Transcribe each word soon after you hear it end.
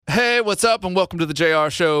Hey, what's up, and welcome to the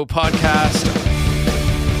JAYAR Show podcast.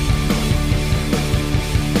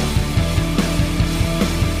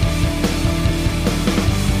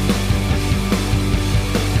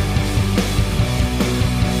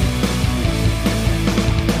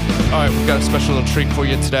 All right, we've got a special little treat for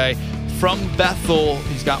you today. From Bethel,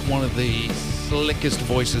 he's got one of the slickest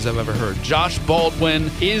voices I've ever heard. Josh Baldwin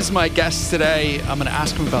is my guest today. I'm going to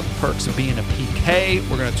ask him about the perks of being a PK.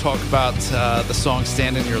 We're going to talk about the song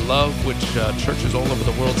Stand in Your Love, which churches all over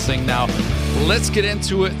the world sing now. Let's get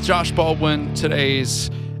into it. Josh Baldwin, today's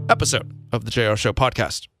episode of the JAYAR Show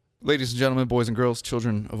podcast. Ladies and gentlemen, boys and girls,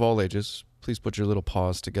 children of all ages, please put your little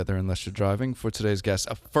paws together unless you're driving for today's guest,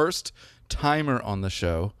 a first timer on the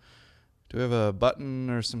show. Do we have a button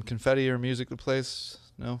or some confetti or music to place?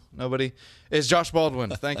 No? Nobody? It's Josh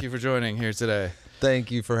Baldwin. Thank you for joining here today.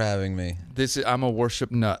 Thank you for having me. I'm a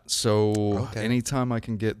worship nut, so anytime I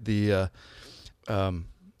can get the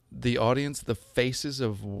audience, the faces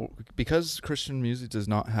of, because Christian music does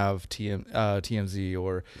not have TMZ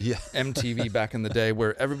or MTV back in the day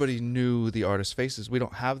where everybody knew the artist's faces. We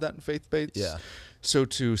don't have that in faith-based. Yeah. So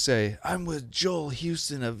to say, I'm with Joel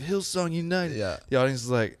Houston of Hillsong United, the audience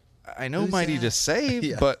is like, I know Who's Mighty that? to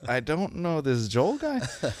Save, but I don't know this Joel guy.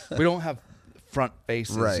 We don't have front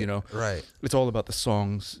faces, you know. Right. It's all about the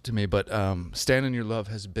songs to me. But Stand in Your Love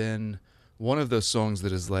has been one of those songs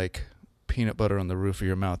that is like peanut butter on the roof of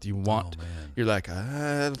your mouth. You're like,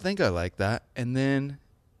 I think I like that. And then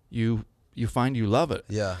you find you love it.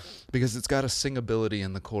 Yeah. Because it's got a singability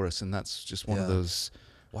in the chorus, and that's just one of those.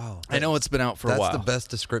 Wow. I know it's been out for a while. That's the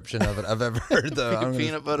best description of it I've ever heard, though.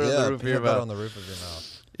 Peanut butter on the roof of your mouth. on the roof of your mouth.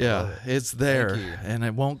 Yeah, it's there, and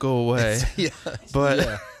it won't go away.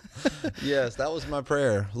 Yes, that was my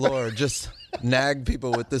prayer. Lord, just nag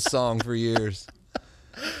people with this song for years.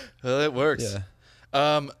 Well, it works.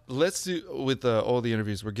 Yeah. Let's do, with all the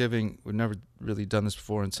interviews we've never really done this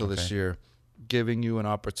before until this year, giving you an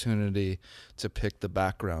opportunity to pick the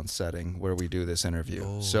background setting where we do this interview.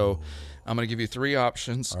 Oh. So I'm going to give you three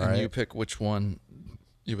options, and you pick which one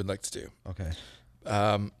you would like to do. Okay.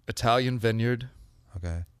 Italian Vineyard.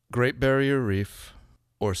 Okay. Great Barrier Reef,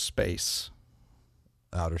 or space?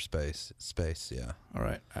 Outer space. Space, yeah. All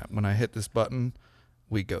right. When I hit this button,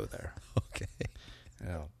 we go there. Okay.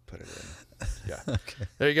 And I'll put it in. Yeah. Okay.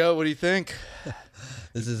 There you go. What do you think?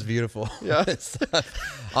 This is beautiful. Yeah.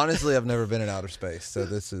 Honestly, I've never been in outer space, so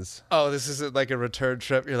this is... Oh, this isn't like a return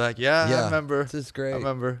trip. You're like, I remember. This is great. I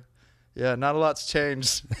remember. Yeah, not a lot's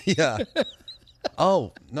changed. Yeah.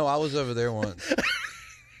 Oh, no, I was over there once.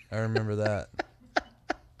 I remember that.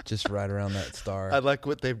 Just right around that star. I like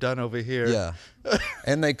what they've done over here. Yeah.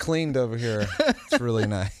 And they cleaned over here. It's really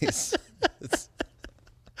nice.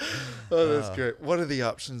 That's great. One of the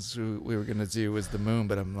options we were going to do was the moon,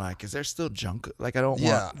 but I'm like, is there still junk? Like, I don't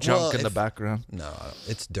want junk in the background. No,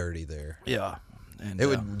 it's dirty there. Yeah. And it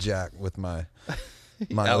would jack with my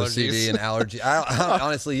allergies. OCD and allergy.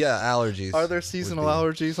 Honestly, allergies. Are there seasonal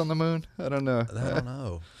allergies on the moon? I don't know. I don't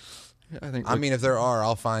know. I mean, if there are,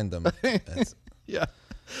 I'll find them. Yeah.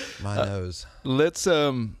 My nose. Let's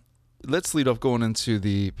lead off going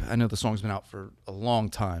into I know the song's been out for a long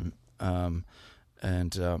time,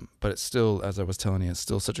 but it's still, as I was telling you, it's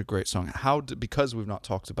still such a great song. Because we've not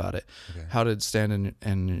talked about it, how did Stand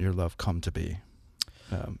in Your Love come to be?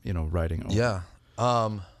 Writing. Yeah.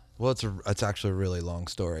 Well, it's actually a really long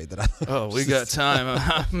story that we got time.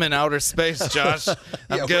 I'm in outer space, Josh.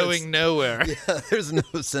 I'm going nowhere. Yeah, there's no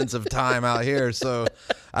sense of time out here, so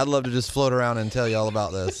I'd love to just float around and tell you all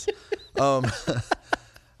about this. The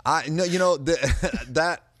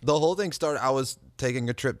whole thing started. I was taking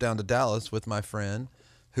a trip down to Dallas with my friend,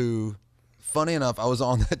 who, funny enough, I was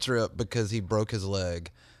on that trip because he broke his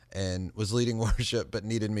leg and was leading worship, but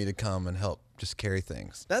needed me to come and help just carry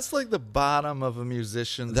things. That's like the bottom of a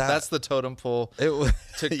musician. That's the totem pole.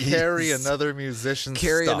 To carry another musician's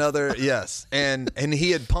stuff. Yes. And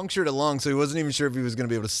he had punctured a lung, so he wasn't even sure if he was going to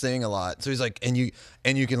be able to sing a lot. So he's like, and you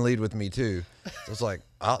can lead with me too. So I was like,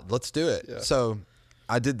 let's do it. Yeah. So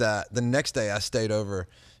I did that. The next day I stayed over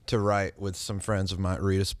to write with some friends of mine,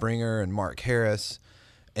 Rita Springer and Mark Harris,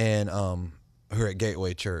 and who are at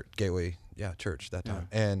Gateway Church that time.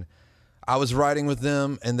 Yeah. And I was writing with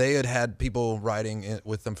them, and they had people writing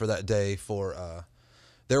with them for that day for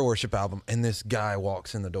their worship album. And this guy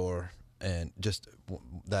walks in the door, and just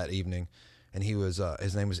that evening, and he was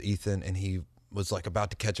his name was Ethan, and he was like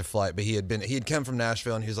about to catch a flight, but he had come from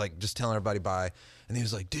Nashville, and he was like just telling everybody bye, and he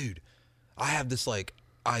was like, dude, I have this like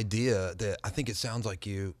idea that I think it sounds like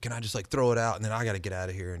you. Can I just like throw it out, and then I got to get out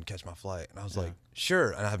of here and catch my flight? And I was like,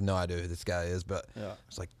 sure. And I have no idea who this guy is, but I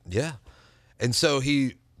was like, yeah. And so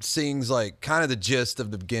he sings like kind of the gist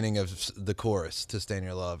of the beginning of the chorus to "Stand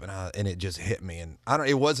Your Love," and it just hit me. And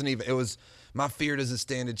it was my fear doesn't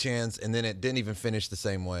stand a chance, and then it didn't even finish the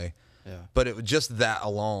same way. Yeah. But it was just that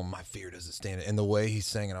alone, my fear doesn't stand it. And the way he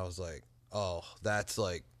sang it, I was like, oh, that's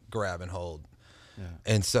like grab and hold. Yeah.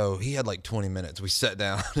 And so he had like 20 minutes. We sat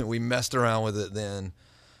down and we messed around with it then.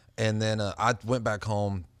 And then I went back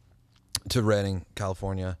home to Redding,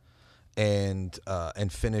 California, and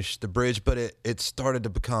finished the bridge. But it started to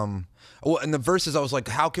become, well, in the verses, I was like,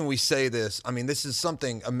 how can we say this? I mean, this is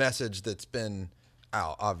a message that's been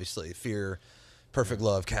out, obviously. Fear, perfect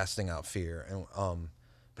love, casting out fear. And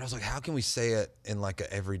but I was like, how can we say it in like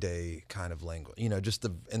a everyday kind of language? You know, just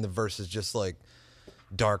in the verses, just like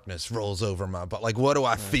darkness rolls over my, but like, what do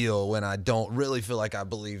I feel when I don't really feel like I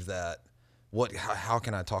believe that? How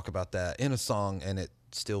can I talk about that in a song and it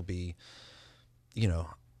still be, you know,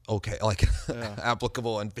 okay, like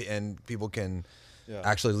applicable and people can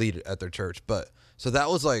actually lead it at their church. But so that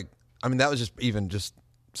was like, I mean, that was just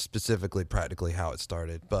specifically practically how it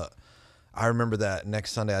started. But I remember that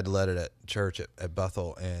next Sunday I'd led it at church at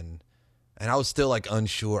Bethel, and I was still like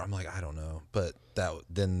unsure. I'm like, I don't know. But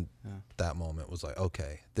that moment was like,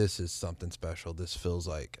 okay, this is something special. This feels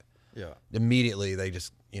like immediately they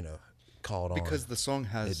just, you know, called on. Because the song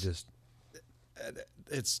has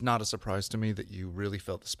it's not a surprise to me that you really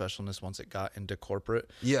felt the specialness once it got into corporate.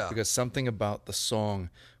 Yeah. Because something about the song,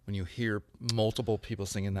 when you hear multiple people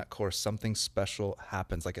singing that chorus, something special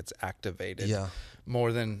happens, like it's activated. Yeah.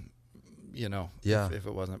 More than, you know, if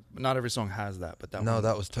it wasn't. Not every song has that, but that one.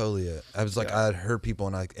 That was totally it. I was like, I had heard people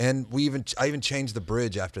and I even changed the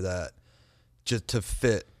bridge after that just to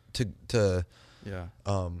fit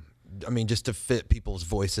I mean, just to fit people's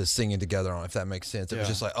voices singing together on, if that makes sense. It was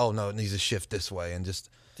just like, oh no, it needs to shift this way, and just.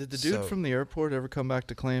 Did the dude from the airport ever come back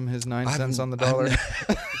to claim his 9 cents on the dollar?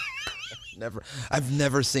 I've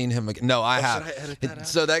never seen him again. No, I have. Should I edit that out?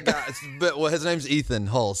 So that guy, his name's Ethan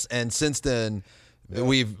Hulse, and since then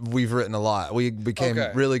we've written a lot. We became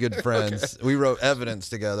really good friends. We wrote Evidence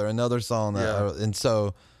together, another song that, and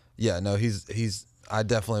so he's. I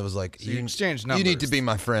definitely was like, so you exchanged numbers. You need to be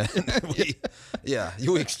my friend. We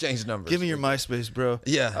exchanged numbers. Give me your MySpace, bro.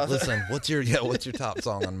 Yeah, listen, what's your top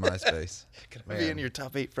song on MySpace? Can I be in your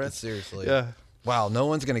top 8 friends? Seriously. Yeah. Wow, no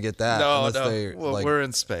one's gonna get that. No. Well, like, we're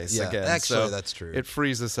in space again. Actually, so that's true. It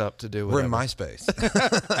frees us up to do whatever. We're in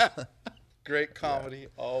MySpace. Great comedy,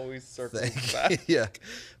 always circling back. Yeah.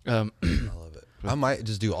 I love it. I might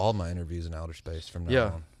just do all my interviews in outer space from now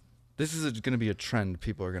on. This is going to be a trend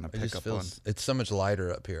people are going to pick up on. It's so much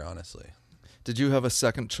lighter up here, honestly. Did you have a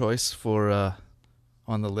second choice for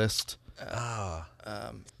on the list?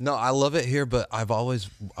 No, I love it here, but I've always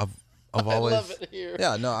I love it here.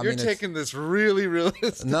 Yeah, no, I You're mean, taking this really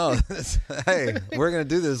realistic. No, hey, we're gonna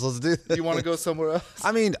do this. Let's do this. You want to go somewhere else?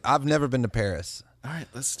 I mean, I've never been to Paris. All right,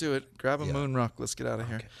 let's do it. Grab a moon rock. Let's get out of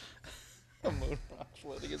here. A moon rock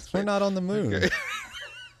floating in space. We're not on the moon. Okay.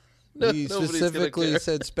 We specifically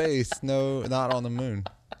said space. No, not on the moon.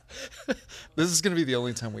 This is going to be the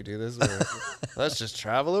only time we do this. Let's just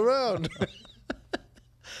travel around.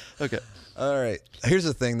 Okay. All right. Here's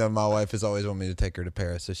the thing, though. My wife has always wanted me to take her to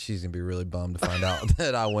Paris, so she's going to be really bummed to find out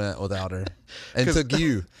that I went without her and took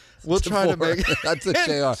you. We'll try to make it. I took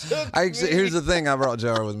JR. Here's the thing. I brought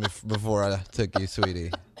JR with me before I took you,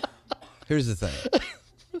 sweetie. Here's the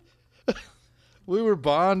thing. We were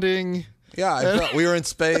bonding. Yeah, I felt we were in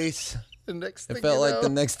space. It felt like the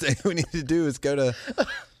next thing we need to do is go to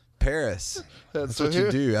Paris. That's what you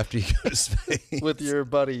do after you go to space. With your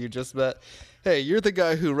buddy you just met. Hey, you're the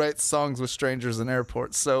guy who writes songs with strangers in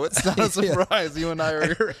airports, so it's not a surprise you and I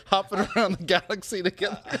are hopping around the galaxy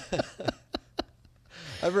together.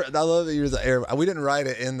 I love that you're the air. We didn't write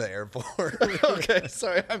it in the airport. Okay,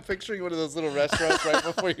 sorry. I'm picturing one of those little restaurants right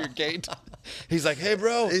before your gate. He's like, hey,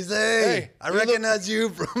 bro. Hey, I recognize you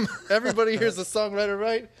from... Everybody here's a songwriter,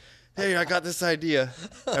 right? Hey, I got this idea.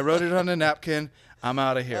 I wrote it on a napkin. I'm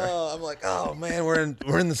out of here. Oh, I'm like, oh, man, we're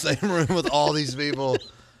in the same room with all these people.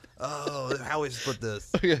 Oh, how we split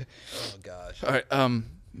this? Okay. Oh, gosh. All right,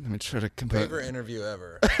 let me try to compare. Favorite interview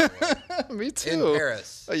ever. Me too. In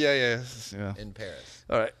Paris. Oh, yeah. In Paris.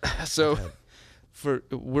 All right. So,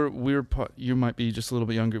 you might be just a little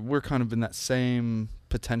bit younger. We're kind of in that same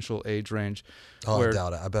potential age range. Oh, I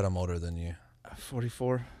doubt it. I bet I'm older than you.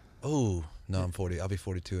 44. Oh no, I'm 40. I'll be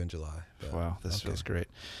 42 in July. Wow, this feels great.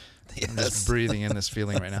 Yes. I'm just breathing in this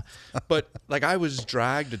feeling right now. But like, I was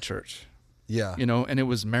dragged to church. Yeah. You know, and it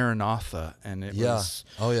was Maranatha, and it was.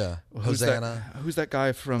 Oh yeah. Hosanna. Who's that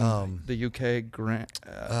guy from the UK? Grant.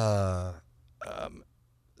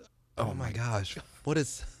 Oh my gosh. What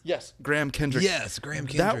is? Yes, Graham Kendrick. Yes, Graham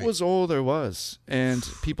Kendrick. That was all there was, and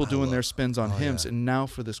people doing their spins on hymns. yeah. And now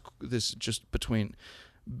for this just between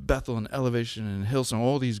Bethel and Elevation and Hillsong,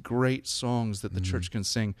 all these great songs that the church can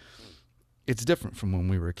sing. It's different from when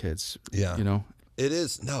we were kids. Yeah, you know, it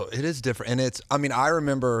is. No, it is different, and it's. I mean, I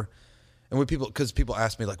remember, and when people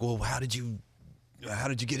ask me like, well, how did you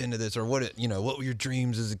get into this, or what were your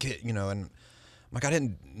dreams as a kid, and. Like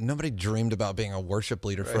nobody dreamed about being a worship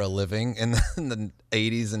leader for a living in the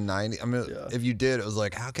 80s and 90s. I mean, if you did, it was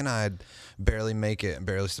like, how can I barely make it and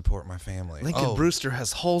barely support my family? Lincoln Brewster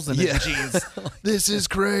has holes in his jeans. This is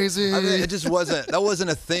crazy. I mean, it just wasn't, that wasn't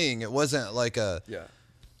a thing. It wasn't like a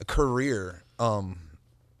career,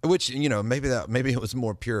 which, maybe it was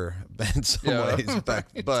more pure in some ways back,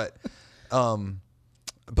 but I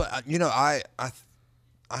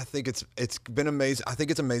think it's been amazing. I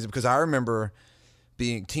think it's amazing because I remember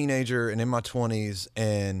being a teenager and in my 20s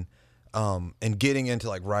and getting into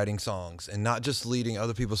like writing songs and not just leading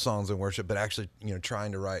other people's songs in worship, but actually,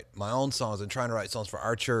 trying to write my own songs and trying to write songs for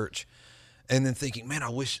our church. And then thinking, man, I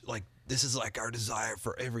wish like this is like our desire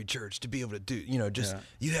for every church to be able to do,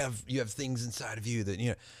 you have things inside of you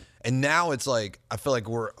that, and now it's like, I feel like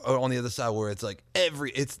we're on the other side where it's like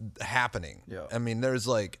it's happening. Yeah. I mean, there's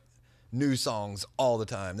like new songs all the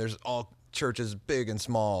time. There's all churches, big and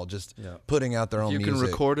small, just putting out their own music. You can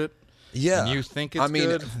record it. Yeah. And you think it's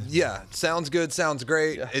good. Yeah. Sounds good. Sounds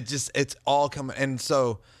great. Yeah. It's all coming. And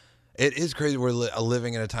so it is crazy. We're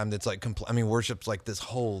living in a time that's like, worship's like this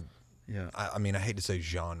whole, I hate to say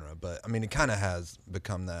genre, but I mean, it kind of has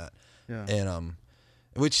become that. Yeah. And,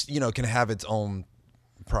 which, can have its own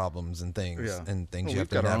problems and things you have to navigate. We've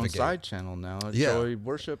got our own side channel now. Joy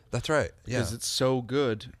Worship. That's right. Yeah. Because it's so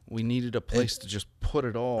good. We needed a place to just put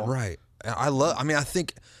it all. Right. I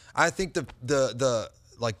think the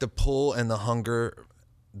like the pull and the hunger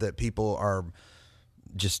that people are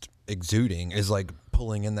just exuding is like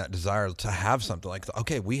pulling in that desire to have something like,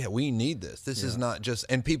 okay, we need this. This is not just,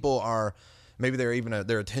 and people are, maybe they're even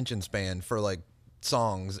their attention span for like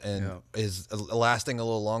songs and is lasting a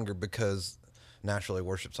little longer because naturally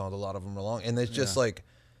worship songs, a lot of them are long, and it's just like,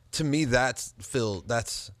 to me, that's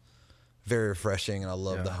very refreshing, and I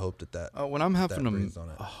love the hope that when I'm having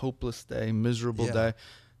a hopeless day, miserable day,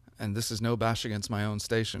 and this is no bash against my own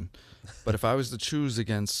station, but if I was to choose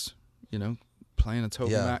against, playing a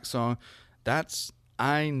Toby Mac song,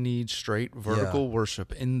 I need straight vertical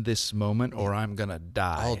worship in this moment, or I'm gonna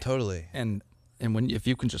die. Oh, totally. And if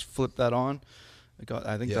you can just flip that on, God,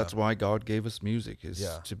 I think that's why God gave us music, is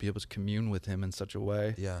to be able to commune with Him in such a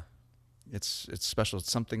way. Yeah, it's special.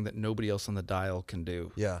 It's something that nobody else on the dial can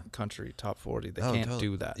do. Yeah, country top 40, they can't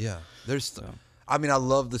do that. Yeah, I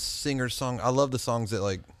love the singer song. I love the songs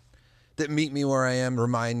that meet me where I am,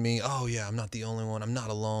 remind me, oh yeah, I'm not the only one. I'm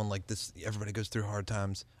not alone. Like this, everybody goes through hard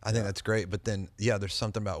times. I think that's great. But then, there's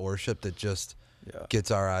something about worship that just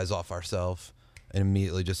gets our eyes off ourselves and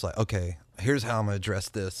immediately just like, okay, here's how I'm gonna address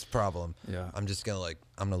this problem. Yeah, I'm just gonna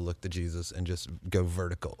I'm gonna look to Jesus and just go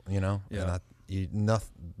vertical, Yeah, and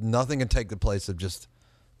nothing can take the place of just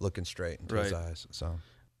looking straight into His eyes. So,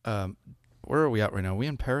 where are we at right now? Are we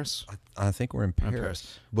in Paris? I think we're in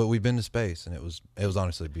Paris, but we've been to space, and it was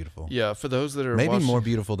honestly beautiful. Yeah, for those that are maybe more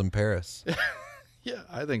beautiful than Paris. Yeah,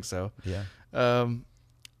 I think so. Yeah. I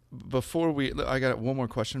got one more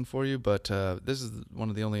question for you, but this is one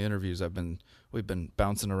of the only interviews we've been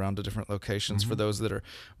bouncing around to different locations. For those that are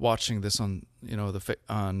watching this on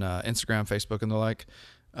on Instagram, Facebook, and the like,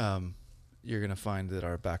 you're gonna find that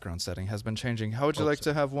our background setting has been changing. How would you like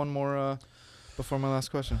to have one more before my last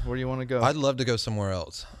question? Where do you want to go? I'd love to go somewhere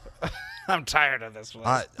else. I'm tired of this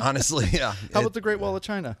one. Honestly, yeah. How about the Great Wall of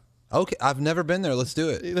China? Okay, I've never been there. Let's do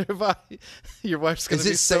it. Either have I. Your wife's going to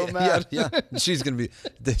be so mad. Yeah. She's going to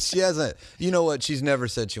be. She hasn't. You know what? She's never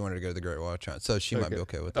said she wanted to go to the Great Wall of China, so she might be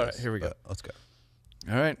okay with this. All right, here we go. Let's go.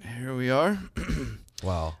 All right, here we are.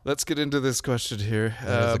 Wow. Let's get into this question here.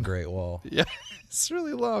 That is a great wall. Yeah, it's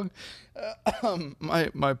really long.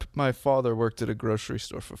 My father worked at a grocery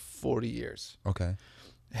store for 40 years. Okay.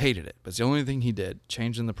 Hated it, but it's the only thing he did.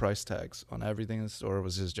 Changing the price tags on everything in the store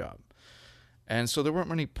was his job. And so there weren't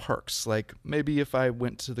many perks. Like maybe if I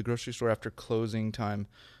went to the grocery store after closing time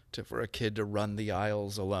for a kid to run the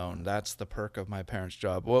aisles alone, that's the perk of my parents'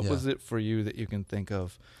 job. What was it for you that you can think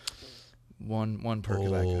of? One perk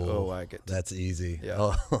I get. That's easy.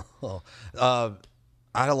 Yeah.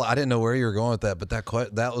 I didn't know where you were going with that, but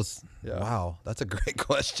that was wow. That's a great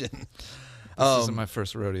question. This isn't my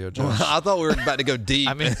first rodeo, Josh. I thought we were about to go deep.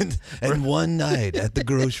 And one night at the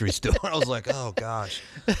grocery store, I was like, oh gosh,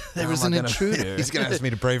 there was an intruder. He's gonna ask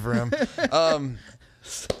me to pray for him.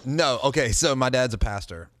 No, okay. So my dad's a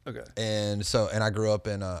pastor. Okay. And I grew up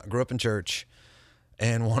in church.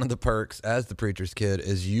 And one of the perks as the preacher's kid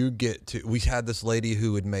is we had this lady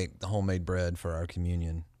who would make the homemade bread for our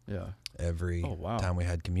communion. Yeah. Every time we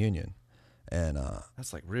had communion. And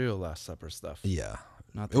that's like real Last Supper stuff. Yeah.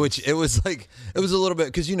 It was a little bit,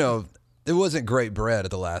 because it wasn't great bread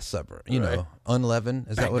at the Last Supper. You know, unleavened,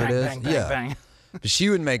 is that what it is? Bang, bang, bang. But she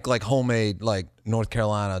would make like homemade, like North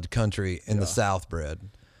Carolina country in the South bread.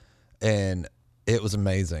 And it was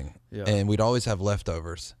amazing. Yeah. And we'd always have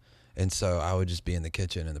leftovers. And so I would just be in the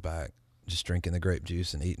kitchen in the back, just drinking the grape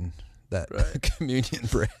juice and eating that communion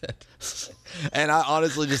bread. And I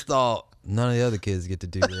honestly just thought, none of the other kids get to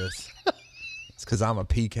do this. It's because I'm a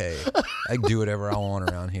PK. I can do whatever I want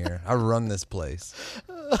around here. I run this place.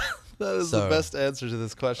 That is the best answer to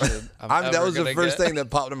this question. That was the first thing that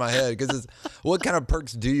popped in my head, because what kind of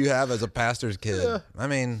perks do you have as a pastor's kid? Yeah. I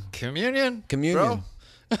mean, communion. Bro.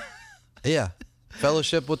 Yeah.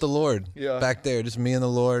 Fellowship with the Lord back there, just me and the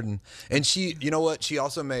Lord. And she, you know what? She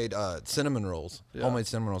also made cinnamon rolls, homemade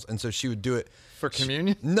cinnamon rolls. And so she would do it. For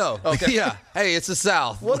communion? No. Okay. Yeah. Hey, it's the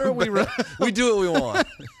South. What are we? We do what we want.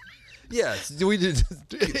 Yes. We did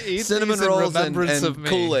cinnamon rolls and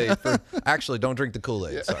Kool-Aid. Actually, don't drink the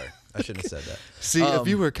Kool-Aid. Yeah. Sorry. I shouldn't have said that. See, if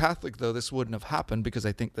you were Catholic, though, this wouldn't have happened, because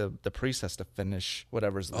I think the priest has to finish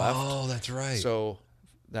whatever's left. Oh, that's right. So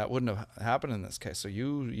that wouldn't have happened in this case. So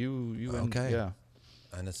you okay. Yeah.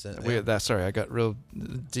 Sorry, I got real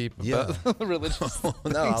deep about religious No,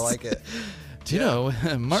 I like it. Do you know,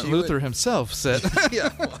 Martin Luther himself said... Yeah,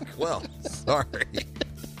 well, sorry.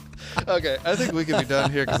 Okay, I think we can be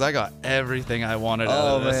done here, because I got everything I wanted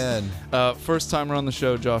out of this. Man. First timer on the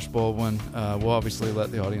show, Josh Baldwin. We'll obviously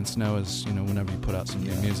let the audience know whenever you put out some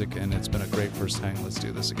new music, and it's been a great first hang. Let's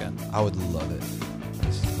do this again. I would love it.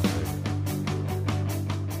 This is my favorite.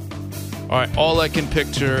 All right, all I can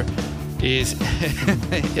picture is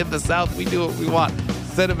in the South, we do what we want.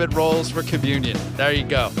 Cinnamon rolls for communion. There you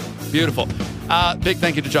go. Beautiful. Big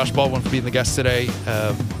thank you to Josh Baldwin for being the guest today.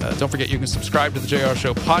 Don't forget, you can subscribe to the JR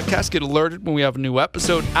Show podcast. Get alerted when we have a new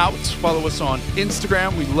episode out. Follow us on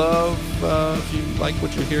Instagram. We love, if you like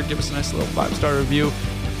what you hear, give us a nice little 5-star review.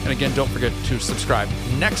 And again, don't forget to subscribe.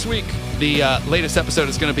 Next week, the latest episode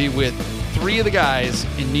is going to be with 3 of the guys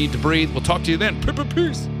in Need to Breathe. We'll talk to you then.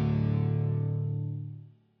 Peace.